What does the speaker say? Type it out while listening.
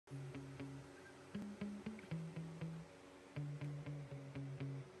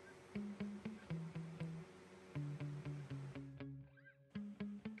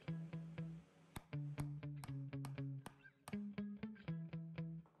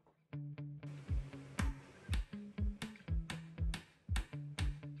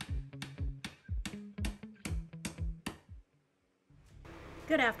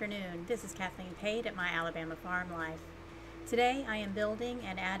Good afternoon, this is Kathleen Pate at My Alabama Farm Life. Today I am building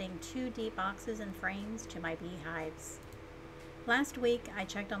and adding 2 deep boxes and frames to my beehives. Last week I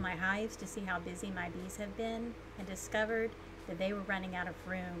checked on my hives to see how busy my bees have been and discovered that they were running out of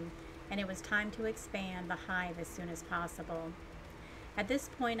room and it was time to expand the hive as soon as possible. At this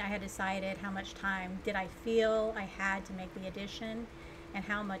point I had decided how much time did I feel I had to make the addition and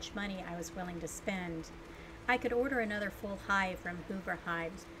how much money I was willing to spend. I could order another full hive from Hoover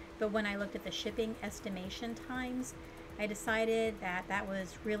Hives, but when I looked at the shipping estimation times, I decided that that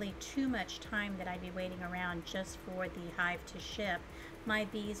was really too much time that I'd be waiting around just for the hive to ship. My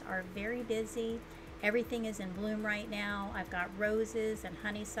bees are very busy. Everything is in bloom right now. I've got roses and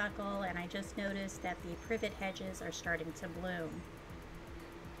honeysuckle, and I just noticed that the privet hedges are starting to bloom.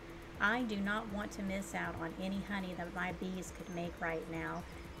 I do not want to miss out on any honey that my bees could make right now.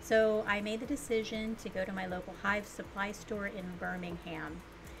 So I made the decision to go to my local hive supply store in Birmingham.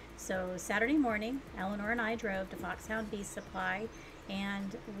 So Saturday morning, Eleanor and I drove to Foxhound Bee Supply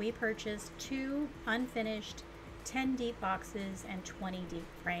and we purchased 2 unfinished 10 deep boxes and 20 deep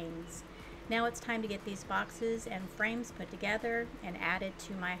frames. Now it's time to get these boxes and frames put together and added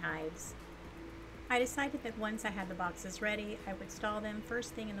to my hives. I decided that once I had the boxes ready, I would install them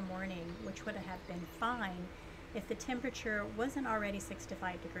first thing in the morning, which would have been fine if the temperature wasn't already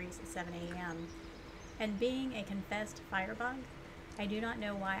 65 degrees at 7 a.m. And being a confessed firebug, I do not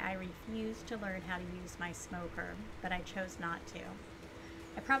know why I refused to learn how to use my smoker, but I chose not to.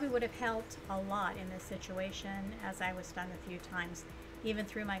 I probably would have helped a lot in this situation as I was stung a few times, even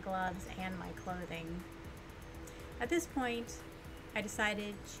through my gloves and my clothing. At this point, I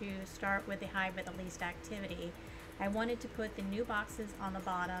decided to start with the hive with the least activity. I wanted to put the new boxes on the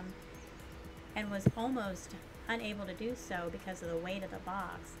bottom and was almost unable to do so because of the weight of the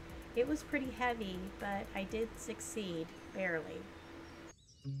box. It was pretty heavy, but I did succeed, barely.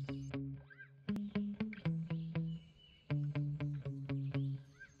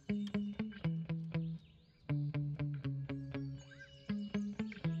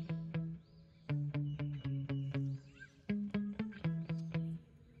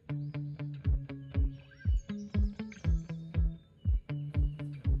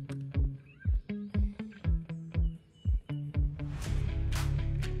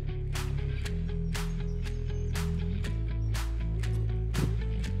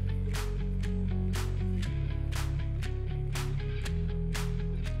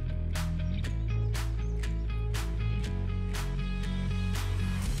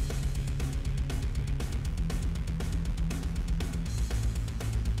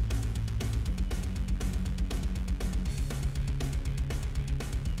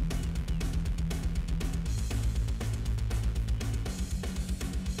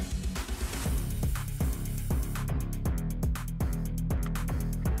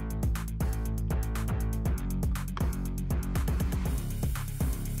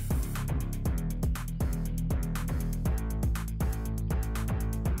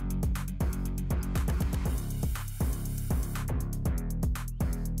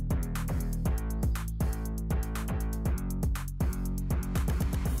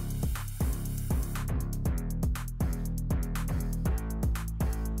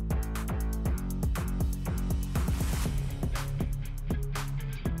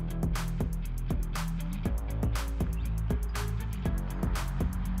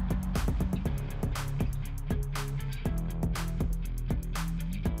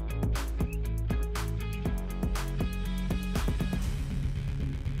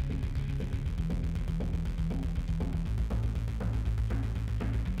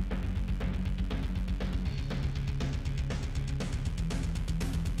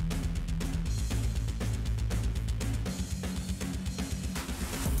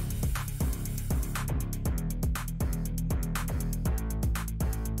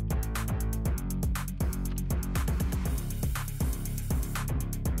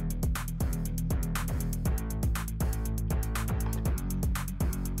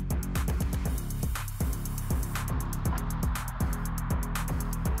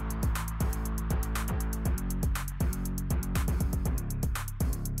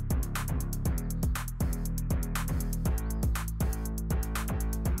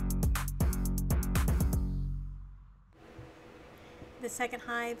 The second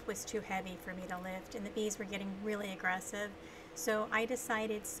hive was too heavy for me to lift and the bees were getting really aggressive, so I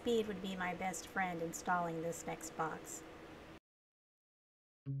decided speed would be my best friend installing this next box.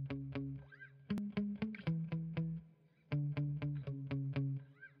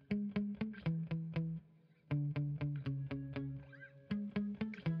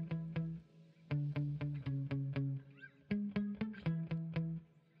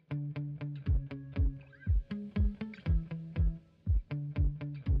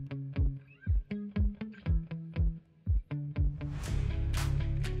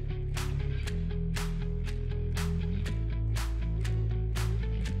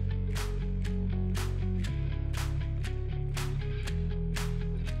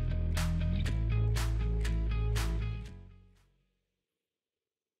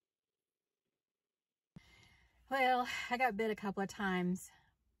 Well, I got bit a couple of times,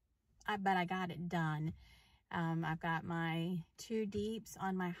 but I got it done. I've got my 2 deeps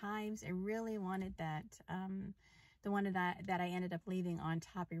on my hives. I really wanted that, the one that I ended up leaving on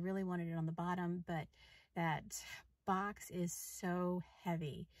top. I really wanted it on the bottom, but that box is so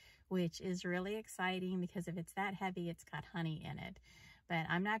heavy, which is really exciting because if it's that heavy, it's got honey in it. But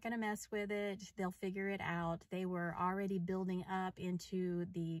I'm not going to mess with it. They'll figure it out. They were already building up into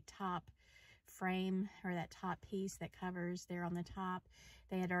the top frame, or that top piece that covers there on the top.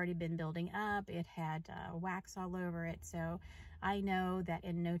 They had already been building up. It had wax all over it, so I know that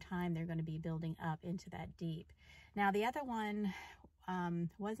in no time they're going to be building up into that deep. Now the other one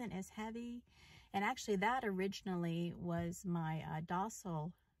wasn't as heavy, and actually that originally was my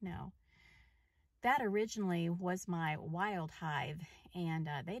that originally was my wild hive, and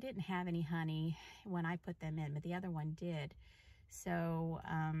they didn't have any honey when I put them in, but the other one did. So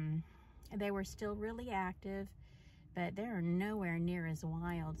they were still really active, but they're nowhere near as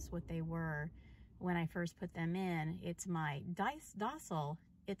wild as what they were when I first put them in. It's my docile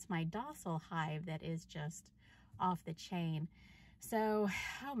hive that is just off the chain. So,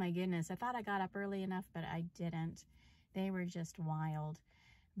 oh my goodness, I thought I got up early enough, but I didn't. They were just wild.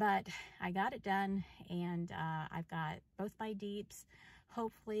 But I got it done, and I've got both my deeps.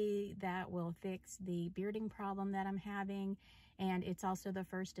 Hopefully that will fix the bearding problem that I'm having. And it's also the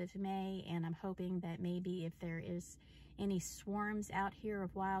 1st of May, and I'm hoping that maybe if there is any swarms out here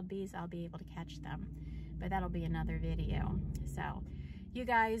of wild bees, I'll be able to catch them. But that'll be another video. So you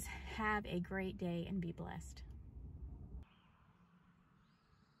guys have a great day and be blessed.